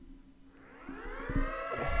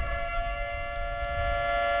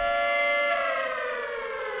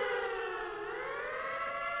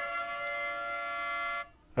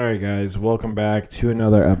Alright guys, welcome back to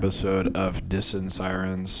another episode of Distant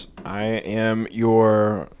Sirens. I am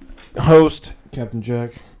your host, Captain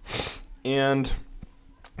Jack, and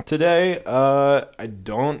today I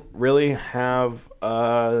don't really have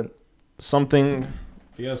something,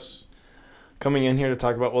 I guess, coming in here to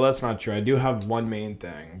talk about. Well, that's not true. I do have one main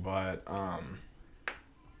thing, but I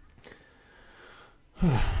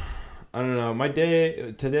don't know. My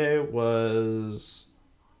day today was,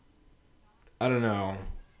 I don't know,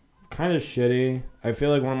 kind of shitty. I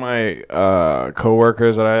feel like one of my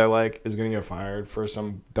coworkers that I like is gonna get fired for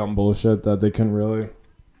some dumb bullshit that they couldn't really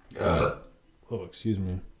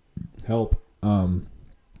help.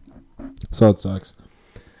 So it sucks.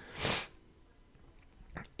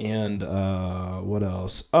 And what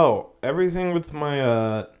else? Oh, everything with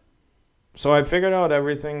my so I figured out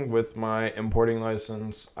everything with my importing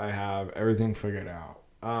license. I have everything figured out.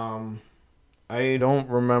 I don't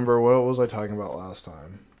remember, what was I talking about last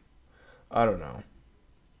time? I don't know.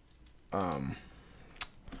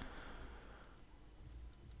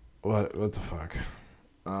 What the fuck?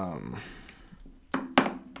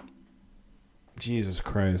 Jesus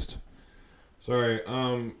Christ. Sorry.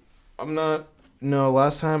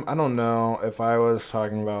 Last time, I don't know if I was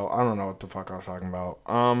talking about, I don't know what the fuck I was talking about.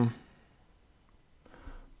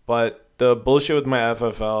 But the bullshit with my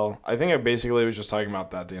FFL, I think I basically was just talking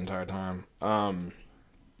about that the entire time.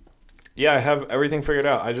 Yeah, I have everything figured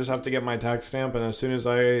out. I just have to get my tax stamp, and as soon as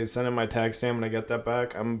I send in my tax stamp and I get that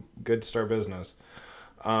back, I'm good to start business.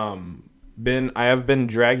 I have been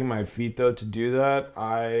dragging my feet, though, to do that.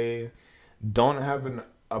 I don't have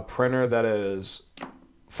a printer that is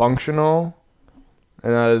functional,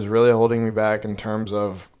 and that is really holding me back in terms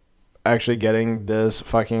of actually getting this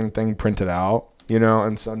fucking thing printed out,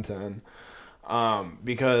 and sent in.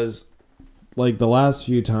 Because, like, the last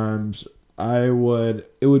few times, it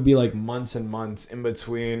would be, like, months and months in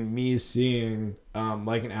between me seeing,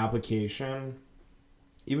 like, an application.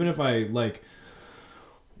 Even if I, like,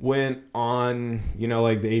 went on,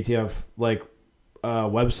 like, the ATF, like,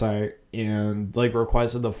 website and, like,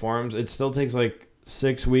 requested the forms, it still takes, like,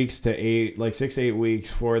 6 to 8 weeks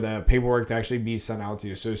for the paperwork to actually be sent out to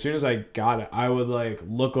you. So as soon as I got it, I would, like,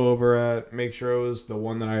 look over it, make sure it was the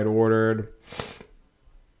one that I had ordered,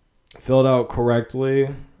 fill it out correctly,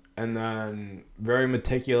 and then very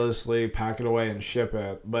meticulously pack it away and ship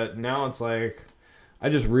it. But now it's like, I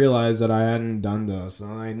just realized that I hadn't done this,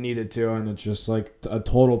 and I needed to, and it's just like a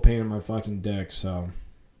total pain in my fucking dick. So,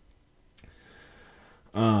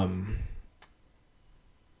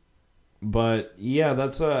 but yeah,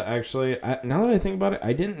 that's actually, now that I think about it,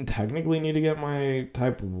 I didn't technically need to get my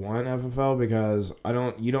Type 1 FFL because I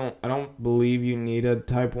don't believe you need a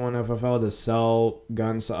Type 1 FFL to sell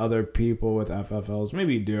guns to other people with FFLs.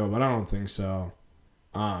 Maybe you do, but I don't think so.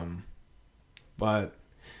 But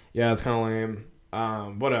yeah, it's kind of lame.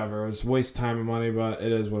 Whatever, it's a waste of time and money, but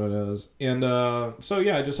it is what it is. And so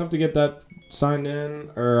yeah, I just have to get that signed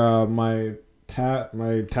in, or my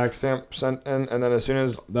tax stamp sent in, and then as soon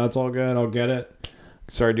as that's all good, I'll get it,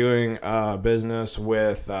 start doing business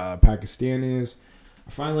with Pakistanis.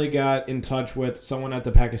 I finally got in touch with someone at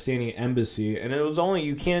the Pakistani embassy, and it was only,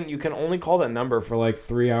 you can only call that number for like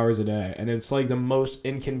 3 hours a day, and it's like the most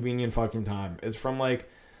inconvenient fucking time. It's from like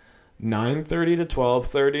 9:30 to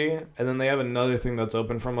 12:30, and then they have another thing that's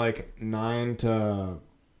open from like 9 to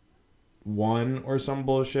 1 or some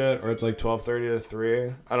bullshit, or it's like 12:30 to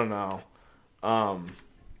 3. I don't know.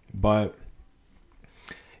 But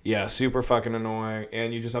yeah, super fucking annoying.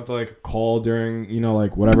 And you just have to like call during,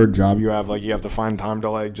 like whatever job you have. Like you have to find time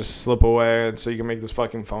to like just slip away so you can make this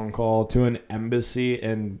fucking phone call to an embassy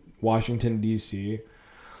in Washington, D.C.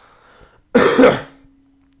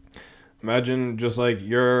 Imagine just like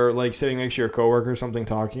you're like sitting next to your coworker or something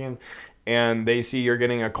talking, and they see you're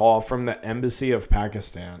getting a call from the embassy of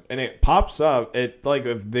Pakistan, and it pops up. It like,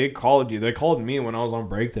 if they called you, they called me when I was on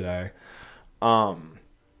break today.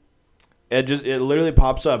 It literally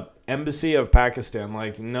pops up, embassy of Pakistan.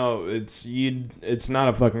 Like, no, it's not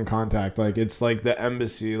a fucking contact. Like, it's like the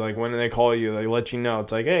embassy. Like, when they call you, they let you know.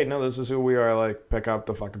 It's like, hey, no, this is who we are. Like, pick up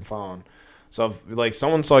the fucking phone. So if like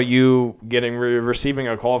someone saw you receiving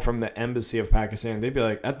a call from the embassy of Pakistan, they'd be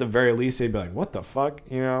like, at the very least, they'd be like, what the fuck?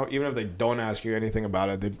 Even if they don't ask you anything about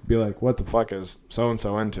it, they'd be like, what the fuck is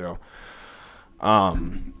so-and-so into?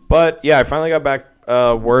 But yeah, I finally got back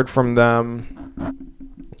word from them.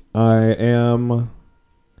 I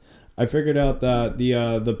figured out that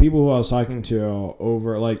the people who I was talking to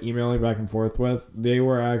over, like, emailing back and forth with, they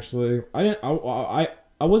were actually, I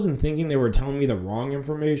wasn't thinking they were telling me the wrong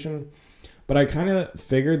information, but I kind of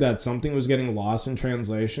figured that something was getting lost in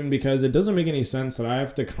translation, because it doesn't make any sense that I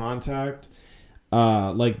have to contact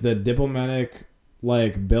like the diplomatic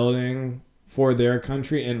like building for their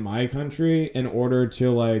country and my country in order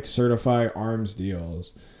to like certify arms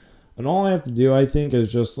deals. And all I have to do, I think,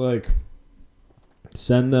 is just like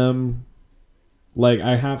send them, like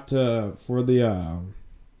I have to for the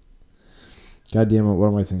God damn it, what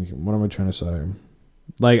am I thinking? What am I trying to say?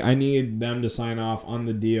 Like I need them to sign off on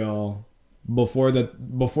the deal before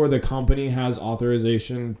the company has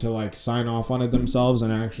authorization to like sign off on it themselves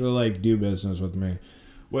and actually like do business with me.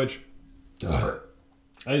 Which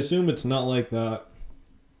I assume it's not like that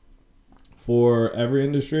for every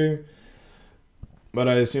industry, but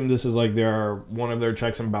I assume this is like one of their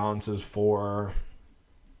checks and balances for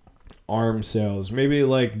arms sales. Maybe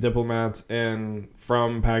like diplomats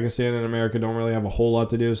from Pakistan and America don't really have a whole lot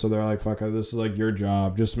to do, so they're like, fuck it, this is like your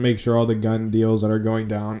job. Just make sure all the gun deals that are going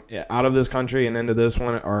down out of this country and into this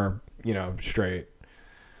one are, you know, straight.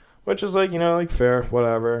 Which is like, you know, like fair,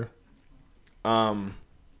 whatever.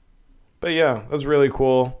 But yeah, that's really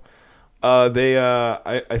cool. I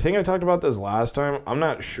think I talked about this last time. I'm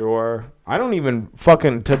not sure. I don't even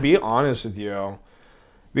fucking, to be honest with you,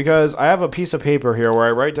 because I have a piece of paper here where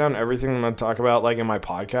I write down everything I'm going to talk about, like in my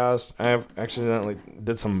podcast. I have accidentally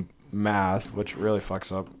did some math, which really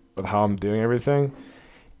fucks up with how I'm doing everything.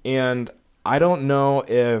 And I don't know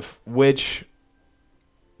if which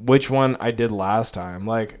one I did last time.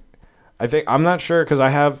 Like, I'm not sure because I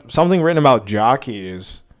have something written about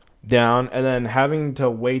Jockeys down and then having to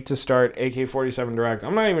wait to start AK-47 Direct.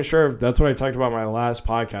 I'm not even sure if that's what I talked about in my last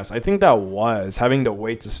podcast. I think that was having to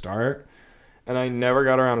wait to start. And I never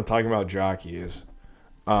got around to talking about Jockeys,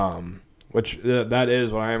 which that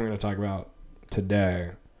is what I am going to talk about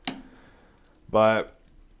today. But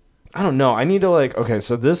I don't know. I need to like, okay,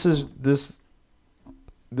 so this is done.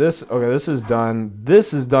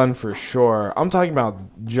 This is done for sure. I'm talking about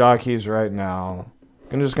Jockeys right now.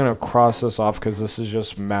 I'm just going to cross this off because this is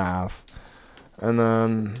just math. And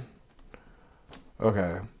then,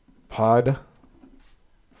 okay, pod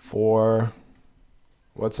for...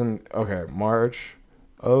 March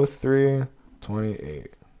 03/28.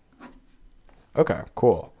 Okay,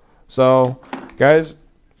 cool. So, guys,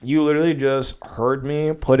 you literally just heard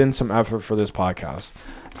me put in some effort for this podcast.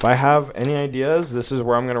 If I have any ideas, this is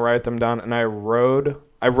where I'm going to write them down. And I wrote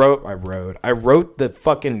the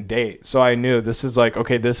fucking date. So I knew this is like,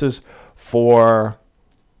 okay, this is for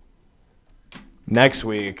next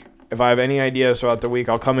week. If I have any ideas throughout the week,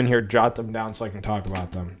 I'll come in here, jot them down so I can talk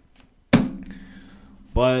about them.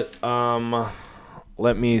 But,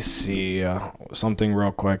 let me see something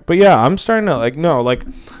real quick. But yeah, I'm starting to like, no, like,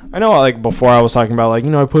 I know like before I was talking about like, you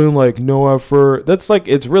know, I put in like no effort. That's like,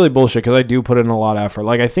 it's really bullshit because I do put in a lot of effort.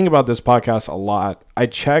 Like I think about this podcast a lot. I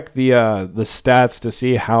check the stats to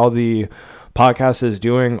see how the podcast is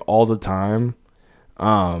doing all the time.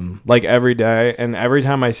 Like every day. And every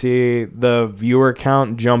time I see the viewer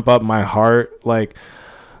count jump up, my heart, like,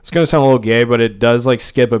 it's going to sound a little gay, but it does, like,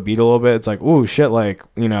 skip a beat a little bit. It's like, ooh, shit, like,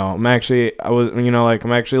 you know, I'm actually,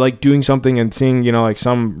 like, doing something and seeing, you know, like,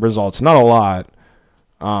 some results. Not a lot.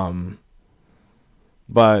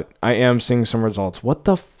 But I am seeing some results. What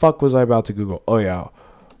the fuck was I about to Google? Oh, yeah.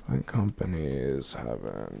 Companies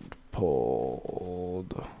haven't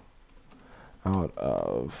pulled out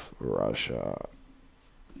of Russia.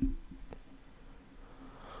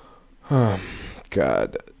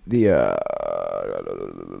 God.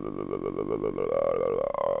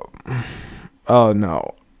 Oh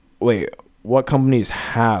no, wait, what companies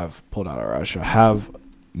have pulled out of Russia? Have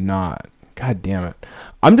not. God damn it.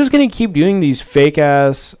 I'm just gonna keep doing these fake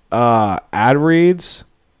ass ad reads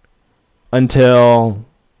until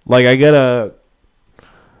like I get a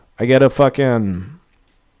fucking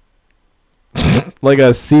like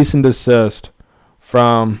a cease and desist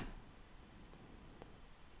from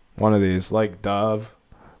one of these, like Dove.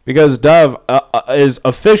 Because Dove is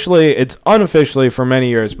officially, it's unofficially for many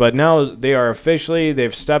years, but now they are officially,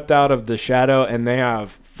 they've stepped out of the shadow and they have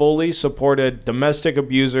fully supported domestic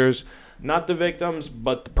abusers, not the victims,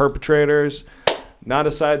 but the perpetrators. Not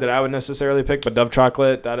a side that I would necessarily pick, but Dove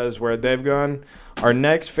Chocolate, that is where they've gone. Our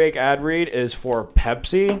next fake ad read is for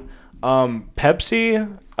Pepsi.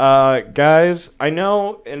 Pepsi, guys, I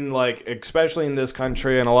know in like, especially in this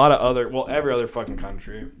country and a lot of other, well, every other fucking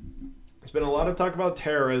country, there's been a lot of talk about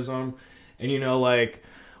terrorism, and, you know, like,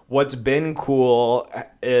 what's been cool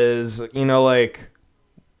is, you know, like,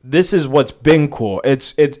 this is what's been cool.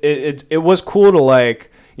 It was cool to,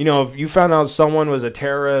 like, you know, if you found out someone was a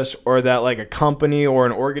terrorist or that, like, a company or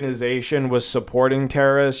an organization was supporting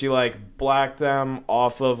terrorists, you, like, black them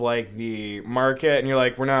off of, like, the market, and you're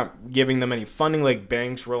like, we're not giving them any funding. Like,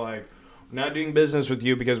 banks were like, we're not doing business with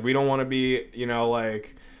you because we don't want to be, you know,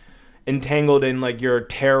 like, entangled in like your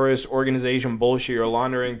terrorist organization bullshit. You're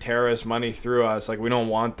laundering terrorist money through us. Like, we don't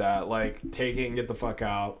want that. Like, take it and get the fuck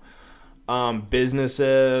out.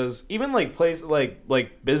 Businesses, even like places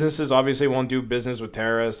like businesses obviously won't do business with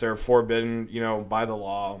terrorists. They're forbidden, by the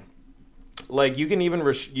law. Like, you can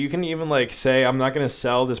even like say, I'm not going to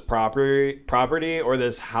sell this property or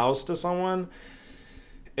this house to someone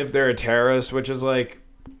if they're a terrorist, which is like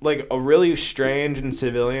a really strange and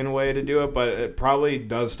civilian way to do it, but it probably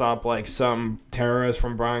does stop like some terrorists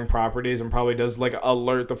from buying properties, and probably does like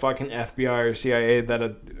alert the fucking FBI or CIA that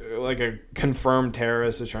a confirmed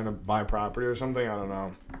terrorist is trying to buy property or something. I don't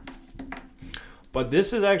know. But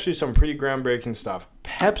this is actually some pretty groundbreaking stuff.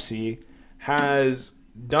 Pepsi has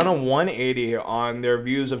done a 180 on their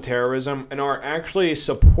views of terrorism and are actually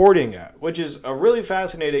supporting it, which is a really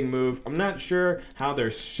fascinating move. I'm not sure how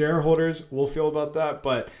their shareholders will feel about that,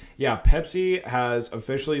 but yeah, Pepsi has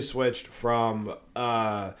officially switched from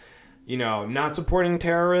not supporting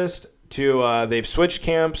terrorists to they've switched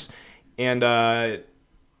camps, and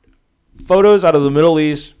photos out of the Middle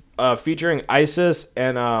East featuring ISIS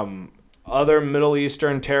and other Middle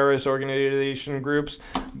Eastern terrorist organization groups.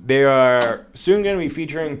 They are soon going to be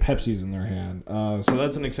featuring Pepsis in their hand. So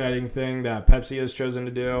that's an exciting thing that Pepsi has chosen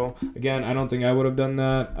to do. Again, I don't think I would have done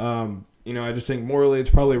that. I just think morally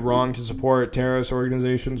it's probably wrong to support terrorist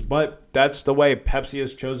organizations, but that's the way Pepsi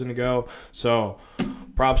has chosen to go. So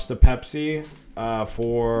props to Pepsi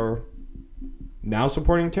for now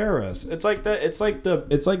supporting terrorists. It's like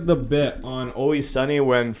the bit on Always Sunny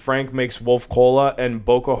when Frank makes Wolf Cola and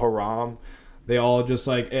Boko Haram. They all just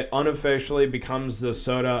like, it unofficially becomes the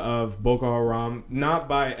soda of Boko Haram, not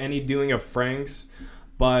by any doing of Frank's,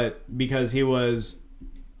 but because he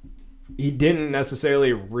didn't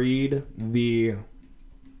necessarily read he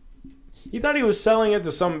thought he was selling it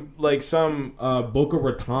to some Boca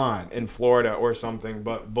Raton in Florida or something,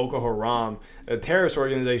 but Boko Haram, a terrorist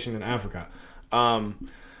organization in Africa.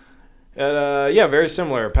 Very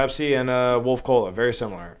similar. Pepsi and Wolf Cola, very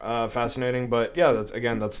similar. Fascinating, but yeah,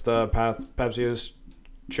 that's the path Pepsi has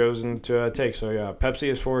chosen to take. So yeah, Pepsi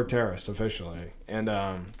is for terrorists officially, and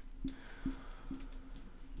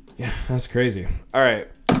that's crazy. All right,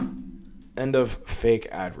 end of fake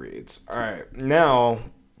ad reads. All right, now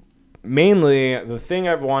mainly the thing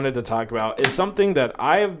I've wanted to talk about is something that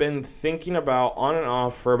I have been thinking about on and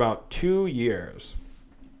off for about 2 years.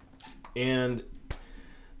 And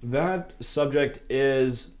that subject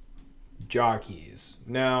is Jockeys.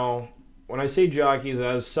 Now, when I say Jockeys, it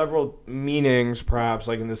has several meanings, perhaps,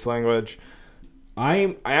 like in this language.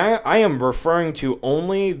 I am referring to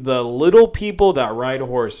only the little people that ride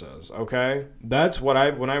horses, okay? That's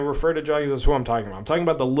what when I refer to Jockeys, that's who I'm talking about. I'm talking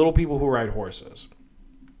about the little people who ride horses.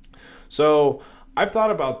 So, I've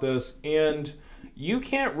thought about this, and you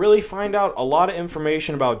can't really find out a lot of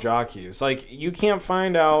information about Jockeys. Like, you can't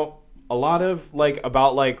find out a lot of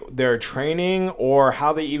about their training or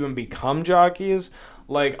how they even become jockeys.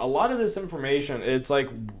 Like, a lot of this information, it's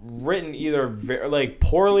written either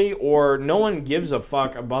poorly, or no one gives a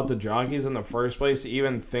fuck about the jockeys in the first place to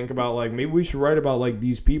even think about maybe we should write about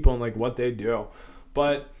these people and what they do.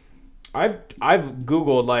 But I've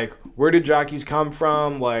Googled where did jockeys come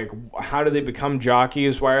from, how do they become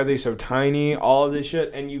jockeys, why are they so tiny, all of this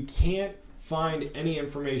shit, and you can't find any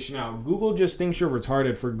information out. Google just thinks you're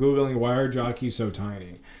retarded for Googling why are jockeys so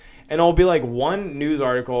tiny. And it'll be one news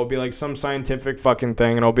article, it'll be some scientific fucking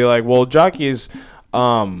thing, and it'll be well, jockeys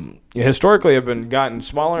historically have been gotten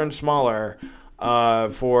smaller and smaller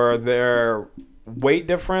for their weight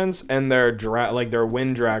difference and their their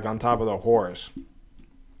wind drag on top of the horse.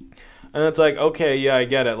 And it's okay, yeah, I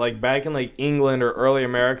get it. Back in England or early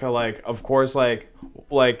America, of course,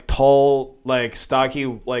 tall, stocky,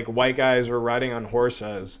 white guys were riding on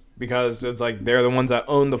horses because it's they're the ones that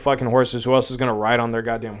own the fucking horses. Who else is gonna ride on their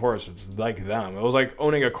goddamn horse? It's them. It was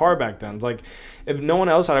owning a car back then. It's if no one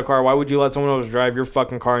else had a car, why would you let someone else drive your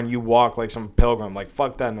fucking car and you walk like some pilgrim?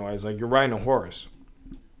 Fuck that noise. You're riding a horse.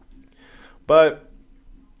 But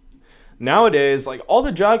nowadays, all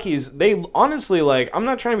the jockeys, they honestly, I'm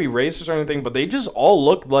not trying to be racist or anything, but they just all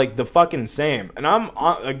look the fucking same. And I'm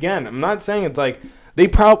not saying it's they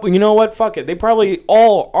probably, you know what, fuck it. They probably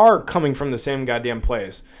all are coming from the same goddamn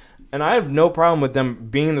place. And I have no problem with them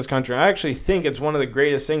being in this country. I actually think it's one of the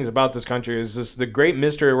greatest things about this country is this the great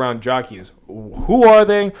mystery around jockeys. Who are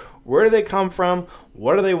they? Where do they come from?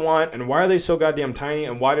 What do they want? And why are they so goddamn tiny?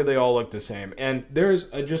 And why do they all look the same? And there's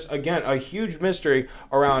a huge mystery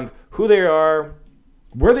around who they are,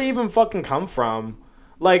 where they even fucking come from.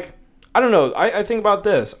 I don't know. I think about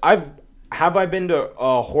this. Have I been to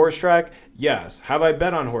a horse track? Yes. Have I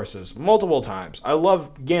bet on horses? Multiple times. I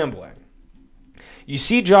love gambling. you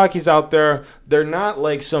see jockeys out there. They're not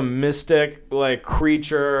like some mystic like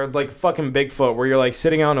creature like fucking Bigfoot where you're like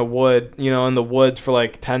sitting out in a wood, in the woods for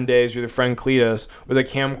like 10 days with your friend Cletus with a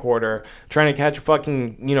camcorder trying to catch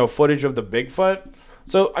fucking, footage of the Bigfoot.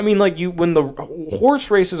 So, I mean, like, when the horse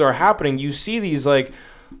races are happening, you see these, like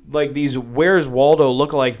these Where's Waldo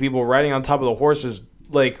lookalike people riding on top of the horses,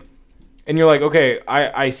 like, and you're like, okay,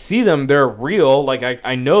 I see them, they're real, like,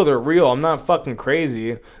 I know they're real, I'm not fucking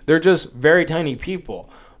crazy, they're just very tiny people.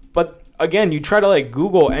 But, again, you try to, like,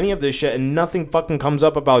 Google any of this shit, and nothing fucking comes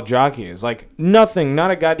up about jockeys. Like, nothing,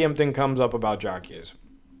 not a goddamn thing comes up about jockeys.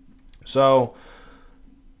 So,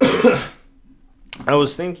 I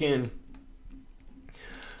was thinking...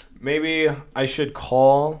 maybe I should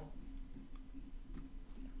call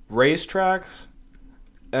racetracks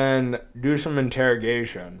and do some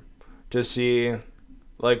interrogation to see,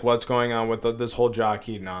 like, what's going on with this whole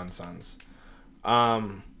jockey nonsense.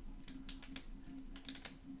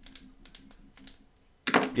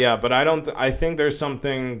 Yeah, but I think there's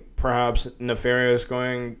something perhaps nefarious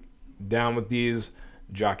going down with these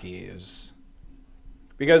jockeys.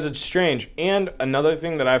 Because it's strange. And another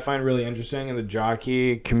thing that I find really interesting in the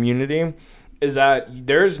jockey community is that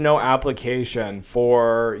there's no application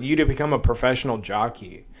for you to become a professional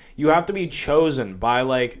jockey. You have to be chosen by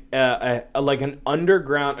like an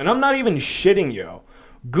underground, and I'm not even shitting you.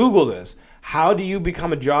 Google this. How do you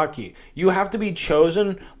become a jockey? You have to be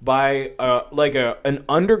chosen by an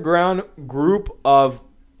underground group of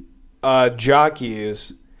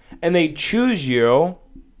jockeys, and they choose you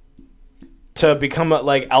to become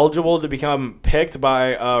eligible to become picked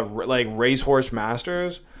by racehorse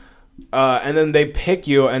masters, and then they pick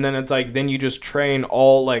you, and then it's like then you just train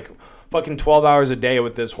all like fucking 12 hours a day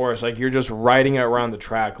with this horse, like you're just riding it around the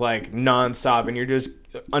track like nonstop, and you're just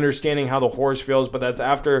understanding how the horse feels. But that's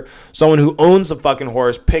after someone who owns the fucking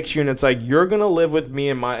horse picks you, and it's like you're gonna live with me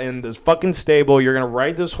in this fucking stable. You're gonna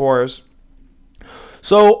ride this horse.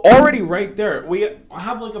 So already right there, we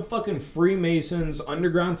have like a fucking Freemasons,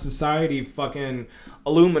 underground society, fucking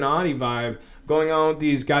Illuminati vibe going on with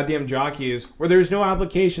these goddamn jockeys where there's no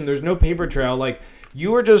application, there's no paper trail. Like,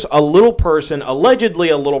 you are just a little person, allegedly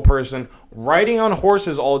a little person, riding on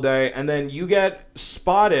horses all day, and then you get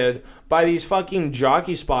spotted by these fucking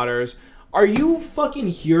jockey spotters. Are you fucking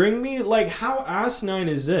hearing me? Like, how asinine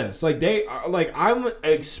is this? Like, I'm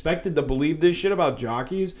expected to believe this shit about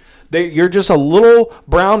jockeys. You're just a little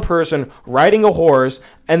brown person riding a horse,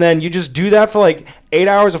 and then you just do that for like 8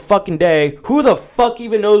 hours a fucking day. Who the fuck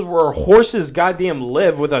even knows where horses goddamn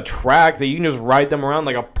live with a track that you can just ride them around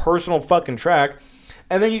like a personal fucking track?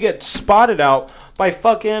 And then you get spotted out by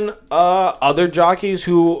fucking other jockeys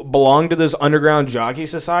who belong to this underground jockey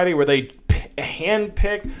society where they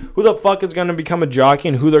handpick who the fuck is going to become a jockey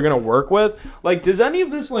and who they're going to work with. Like, does any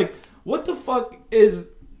of this, like, what the fuck is...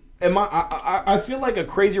 I feel like a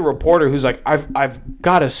crazy reporter who's like, I've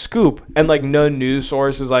got a scoop, and like no news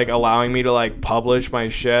source is like allowing me to like publish my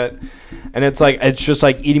shit, and it's like it's just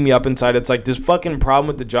like eating me up inside. It's like this fucking problem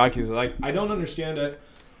with the jockeys. Like, I don't understand it.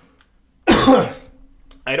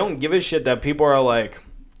 I don't give a shit that people are like,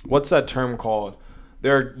 what's that term called?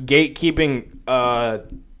 They're gatekeeping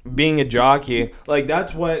being a jockey. Like,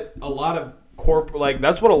 that's what a lot of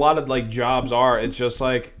that's what a lot of like jobs are. It's just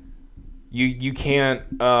like you can't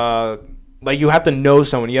like, you have to know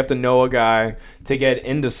someone, you have to know a guy to get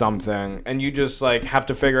into something, and you just like have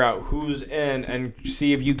to figure out who's in and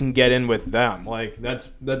see if you can get in with them. Like, that's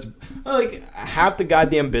like half the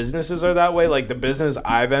goddamn businesses are that way. Like, the business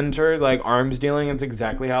I've entered, like arms dealing, it's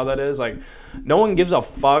exactly how that is. Like, no one gives a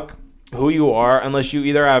fuck who you are unless you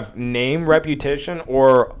either have name, reputation,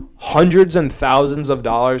 or hundreds and thousands of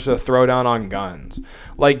dollars to throw down on guns.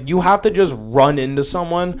 Like, you have to just run into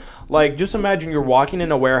someone. Like, just imagine you're walking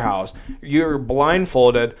in a warehouse, you're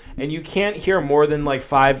blindfolded, and you can't hear more than like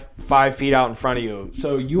five feet out in front of you.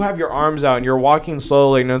 So you have your arms out and you're walking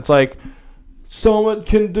slowly, and it's like,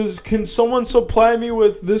 can someone supply me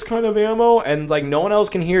with this kind of ammo? And like, no one else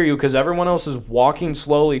can hear you because everyone else is walking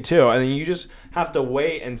slowly too. And then you just have to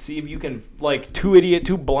wait and see if you can, like,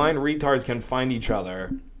 two blind retards can find each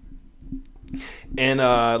other. And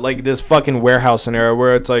like this fucking warehouse scenario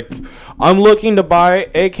where it's like, I'm looking to buy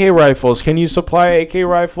AK rifles. Can you supply AK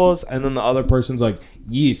rifles? And then the other person's like,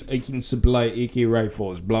 yes, I can supply AK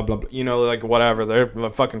rifles. Blah blah blah. You know, like whatever they're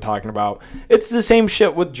fucking talking about. It's the same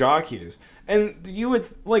shit with jockeys. And you would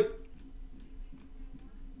like,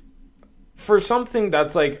 for something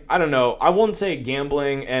that's like, I don't know, I won't say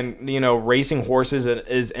gambling and, you know, racing horses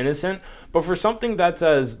is innocent, but for something that's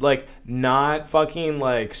as like not fucking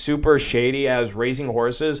like super shady as racing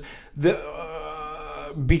horses, the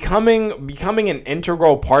becoming an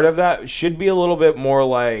integral part of that should be a little bit more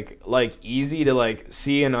like easy to like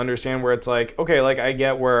see and understand, where it's like, okay, like I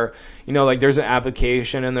get where, you know, like there's an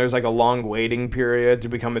application and there's like a long waiting period to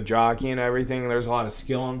become a jockey and everything, and there's a lot of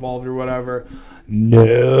skill involved or whatever.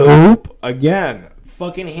 Nope. Again,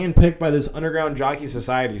 fucking handpicked by this underground jockey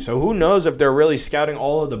society. So who knows if they're really scouting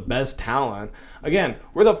all of the best talent. Again,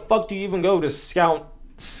 where the fuck do you even go to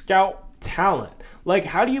scout talent? Like,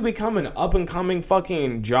 how do you become an up-and-coming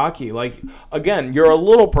fucking jockey? Like, again, you're a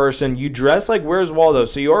little person. You dress like Where's Waldo,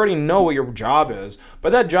 so you already know what your job is.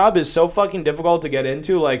 But that job is so fucking difficult to get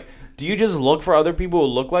into. Like, do you just look for other people who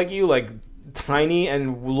look like you, like tiny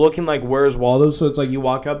and looking like Where's Waldo? So it's like you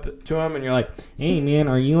walk up to them and you're like, hey, man,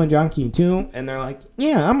 are you a jockey too? And they're like,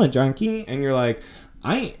 yeah, I'm a jockey. And you're like,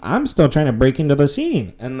 I'm still trying to break into the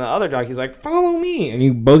scene. And the other jockey's like, follow me. And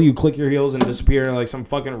you click your heels and disappear to like some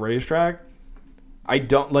fucking racetrack. I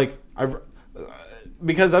don't like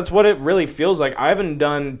because that's what it really feels like. I haven't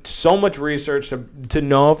done so much research to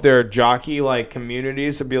know if there are jockey like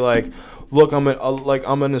communities to be like, look, I'm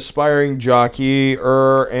an aspiring jockey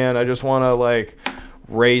and I just want to like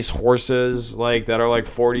race horses like that are like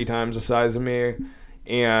 40 times the size of me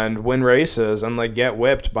and win races and like get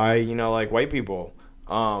whipped by, you know, like white people.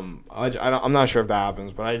 I'm not sure if that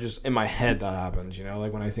happens, but I just, in my head, that happens, you know,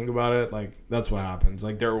 like when I think about it, like that's what happens.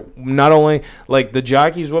 Like they're not only like the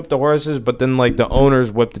jockeys whip the horses, but then like the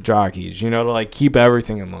owners whip the jockeys, you know, to like keep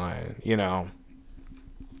everything in line, you know.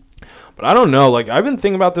 But I don't know, like I've been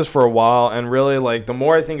thinking about this for a while, and really like the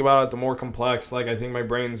more I think about it, the more complex like I think my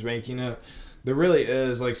brain's making it. There really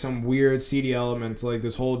is like some weird seedy element to like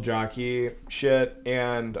this whole jockey shit,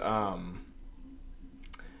 and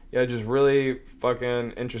yeah, just really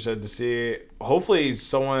fucking interested to see. Hopefully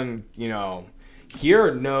someone, you know,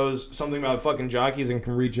 here knows something about fucking jockeys and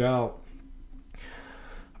can reach out.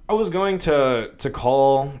 I was going to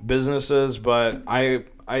call businesses, but I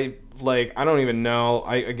don't even know.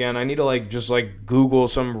 I need to like just like Google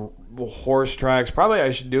some horse tracks. Probably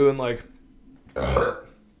I should do in like I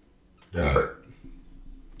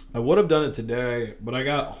would have done it today, but I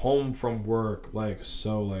got home from work like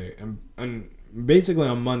so late, and basically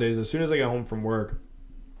on Mondays, as soon as I get home from work,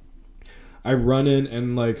 I run in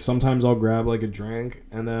and like sometimes I'll grab like a drink,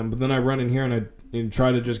 but then I run in here and I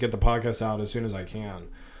try to just get the podcast out as soon as I can.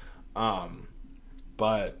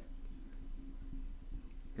 But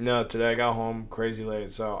no, today I got home crazy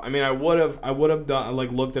late. So I mean, I would have done like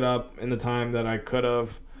looked it up in the time that I could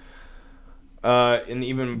have, and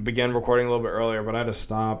even began recording a little bit earlier. But I had to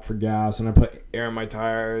stop for gas and I put air in my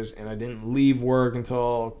tires, and I didn't leave work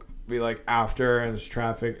until be like after, and it's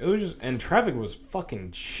traffic. It was just, and traffic was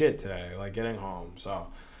fucking shit today, like getting home. So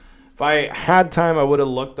if I had time, I would have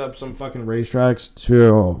looked up some fucking racetracks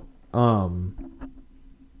to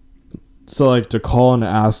so like to call and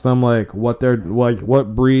ask them like what their like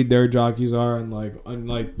what breed their jockeys are, and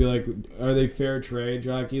be like, are they fair trade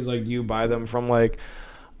jockeys? Like, do you buy them from like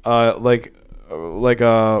a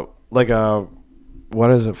what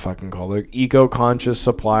is it fucking called? Like eco-conscious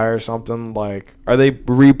supplier or something? Like, are they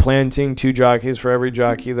replanting 2 jockeys for every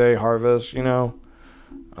jockey they harvest, you know?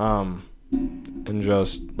 And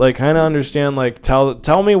just like kind of understand, like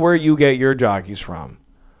tell me where you get your jockeys from.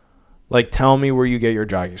 Like, tell me where you get your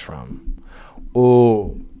jockeys from.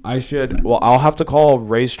 Oh, I'll have to call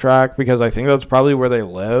racetrack, because I think that's probably where they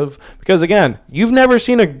live. Because again, you've never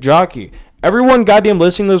seen a jockey. Everyone goddamn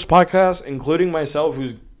listening to this podcast, including myself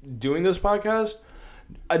who's doing this podcast,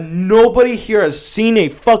 nobody here has seen a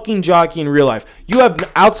fucking jockey in real life. You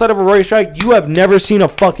have, outside of a racetrack, you have never seen a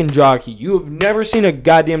fucking jockey. You have never seen a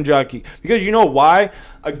goddamn jockey. Because you know why?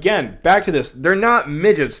 Again, back to this. They're not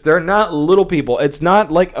midgets. They're not little people. It's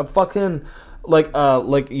not like a fucking, like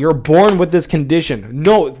you're born with this condition.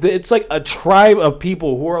 No, it's like a tribe of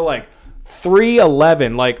people who are like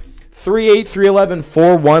 3'11", like 3'8", 3'11",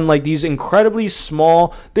 4'1", like these incredibly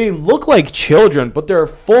small. They look like children, but they're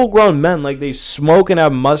full-grown men. Like, they smoke and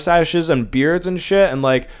have mustaches and beards and shit, and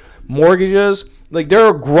like mortgages. Like,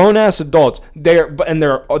 they're grown-ass adults. They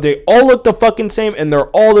all look the fucking same, and they're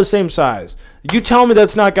all the same size. You tell me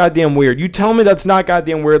that's not goddamn weird. You tell me that's not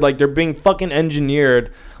goddamn weird. Like, they're being fucking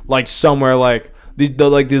engineered, like somewhere, like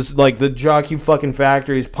the jockey fucking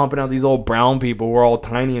factories pumping out these old brown people who are all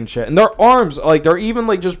tiny and shit. And their arms, like, they're even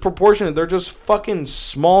like just proportionate. They're just fucking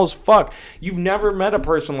small as fuck. You've never met a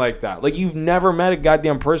person like that. Like, you've never met a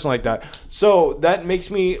goddamn person like that. So that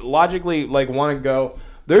makes me logically like want to go,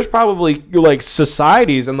 there's probably like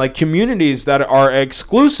societies and like communities that are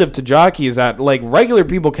exclusive to jockeys that like regular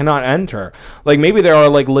people cannot enter. Like, maybe there are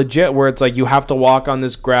like legit where it's like you have to walk on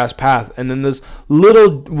this grass path, and then this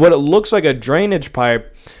little, what it looks like a drainage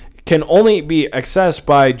pipe, can only be accessed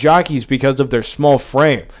by jockeys because of their small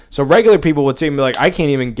frame. So regular people would say to me, like, I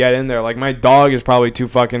can't even get in there. Like, my dog is probably too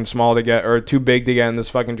fucking small to get, or too big to get in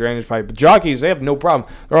this fucking drainage pipe. But jockeys, they have no problem.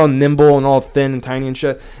 They're all nimble and all thin and tiny and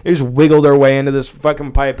shit. They just wiggle their way into this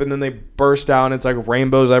fucking pipe, and then they burst out, and it's like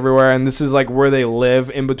rainbows everywhere. And this is like where they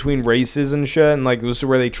live in between races and shit. And like, this is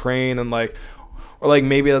where they train, and like, or like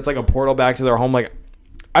maybe that's like a portal back to their home. Like,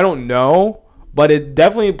 I don't know. But it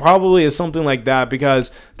definitely probably is something like that, because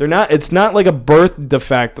it's not like a birth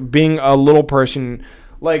defect being a little person.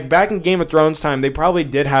 Like back in Game of Thrones time, they probably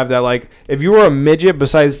did have that. Like if you were a midget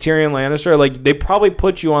besides Tyrion Lannister, like they probably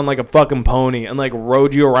put you on like a fucking pony and like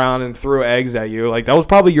rode you around and threw eggs at you. Like that was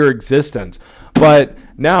probably your existence. But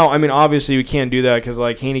now, I mean, obviously we can't do that because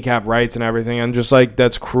like handicap rights and everything, and just like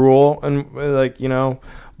that's cruel and like, you know,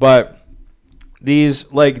 but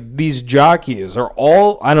these jockeys are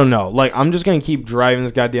all, I don't know, like I'm just gonna keep driving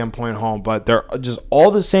this goddamn point home, but they're just all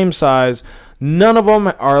the same size. None of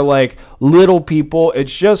them are like little people.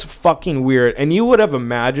 It's just fucking weird. And you would have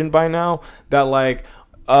imagined by now that like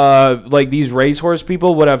these racehorse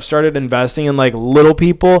people would have started investing in like little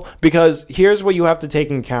people, because here's what you have to take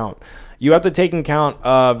in count. You have to take in count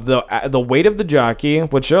of the weight of the jockey,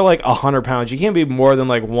 which they're like 100 pounds. You can't be more than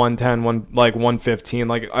like 110, 115.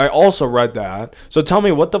 Like I also read that. So tell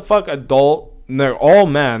me, what the fuck adult, and they're all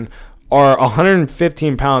men, are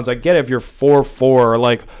 115 pounds. I get it if you're 4'4" or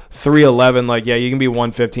like 3'11", like yeah, you can be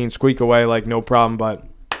 115, squeak away, like no problem. But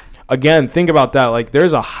again, think about that. Like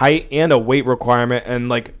there's a height and a weight requirement, and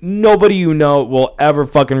like nobody you know will ever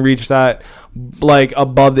fucking reach that like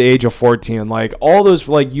above the age of 14. Like all those,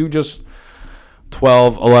 like you just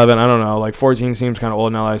 12, 11, I don't know, like 14 seems kind of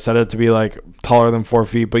old now that I said it, to be like taller than 4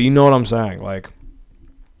 feet, but you know what I'm saying. Like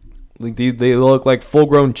they look like full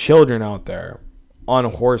grown children out there on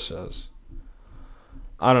horses.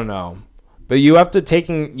 I don't know, but you have to take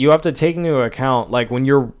into account, like when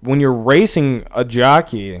you're racing a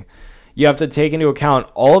jockey, you have to take into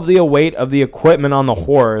account all of the weight of the equipment on the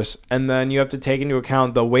horse, and then you have to take into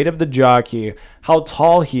account the weight of the jockey, how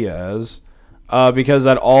tall he is, because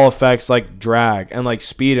that all affects like drag and like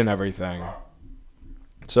speed and everything.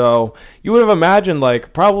 So you would have imagined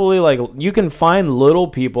like probably like you can find little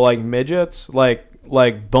people like midgets,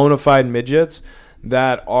 like bona fide midgets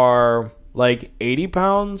that are like 80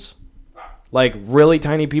 pounds, like really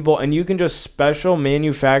tiny people, and you can just special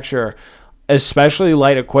manufacture especially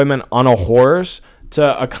light equipment on a horse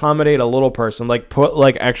to accommodate a little person, like put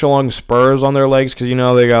like extra long spurs on their legs, because you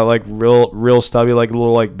know they got like real stubby like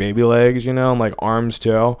little like baby legs, you know, and like arms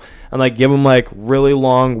too, and like give them like really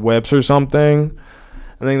long whips or something,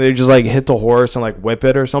 and then they just like hit the horse and like whip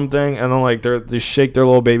it or something, and then like they shake their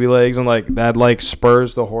little baby legs, and like that like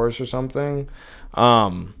spurs the horse or something.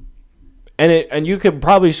 And you could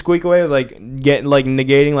probably squeak away like get like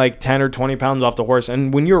negating like 10 or 20 pounds off the horse.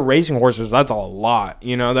 And when you're racing horses, that's a lot,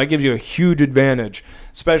 you know, that gives you a huge advantage,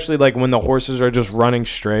 especially like when the horses are just running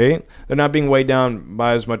straight. They're not being weighed down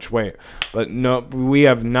by as much weight. But no, we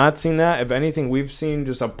have not seen that. If anything, we've seen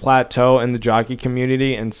just a plateau in the jockey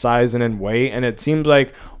community in size and in weight. And it seems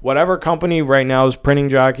like whatever company right now is printing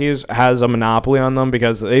jockeys has a monopoly on them,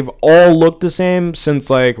 because they've all looked the same since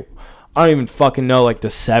like, I don't even fucking know, like the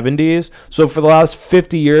 70s. So for the last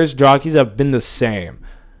 50 years, jockeys have been the same.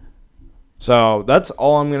 So that's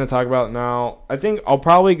all I'm going to talk about now. I think I'll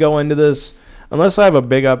probably go into this, unless I have a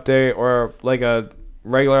big update or like a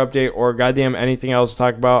regular update or goddamn anything else to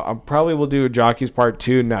talk about. I probably will do a Jockeys Part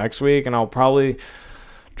 2 next week, and I'll probably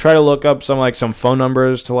try to look up some phone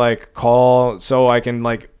numbers to like call, so I can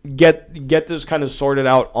like get this kind of sorted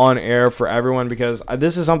out on air for everyone, because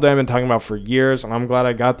this is something I've been talking about for years, and I'm glad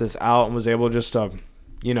I got this out and was able just to,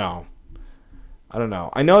 you know, I don't know.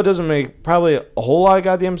 I know it doesn't make probably a whole lot of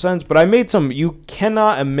goddamn sense, but I made some. You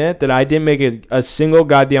cannot admit that I didn't make a single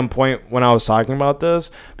goddamn point when I was talking about this,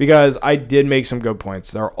 because I did make some good points.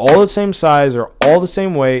 They're all the same size, they're all the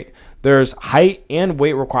same weight. There's height and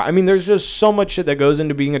weight required. I mean, there's just so much shit that goes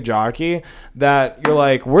into being a jockey that you're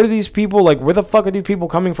like, where do these people, like, where the fuck are these people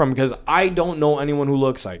coming from? Because I don't know anyone who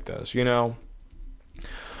looks like this, you know?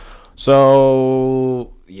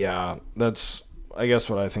 So, yeah, that's, I guess,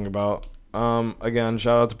 what I think about. Again,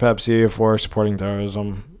 shout out to Pepsi for supporting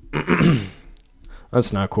terrorism.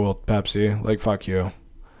 That's not cool, Pepsi. Like, fuck you.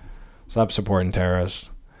 Stop supporting terrorists.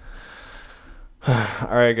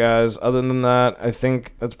 Alright, guys, other than that, I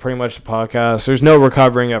think that's pretty much the podcast. There's no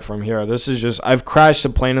recovering it from here. This is just, I've crashed a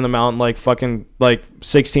plane in the mountain like fucking like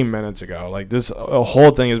 16 minutes ago. Like this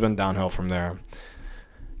whole thing has been downhill from there.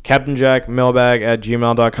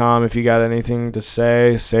 captainjackmailbag@gmail.com. If you got anything to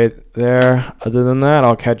say it there. Other than that,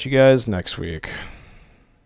 I'll catch you guys next week.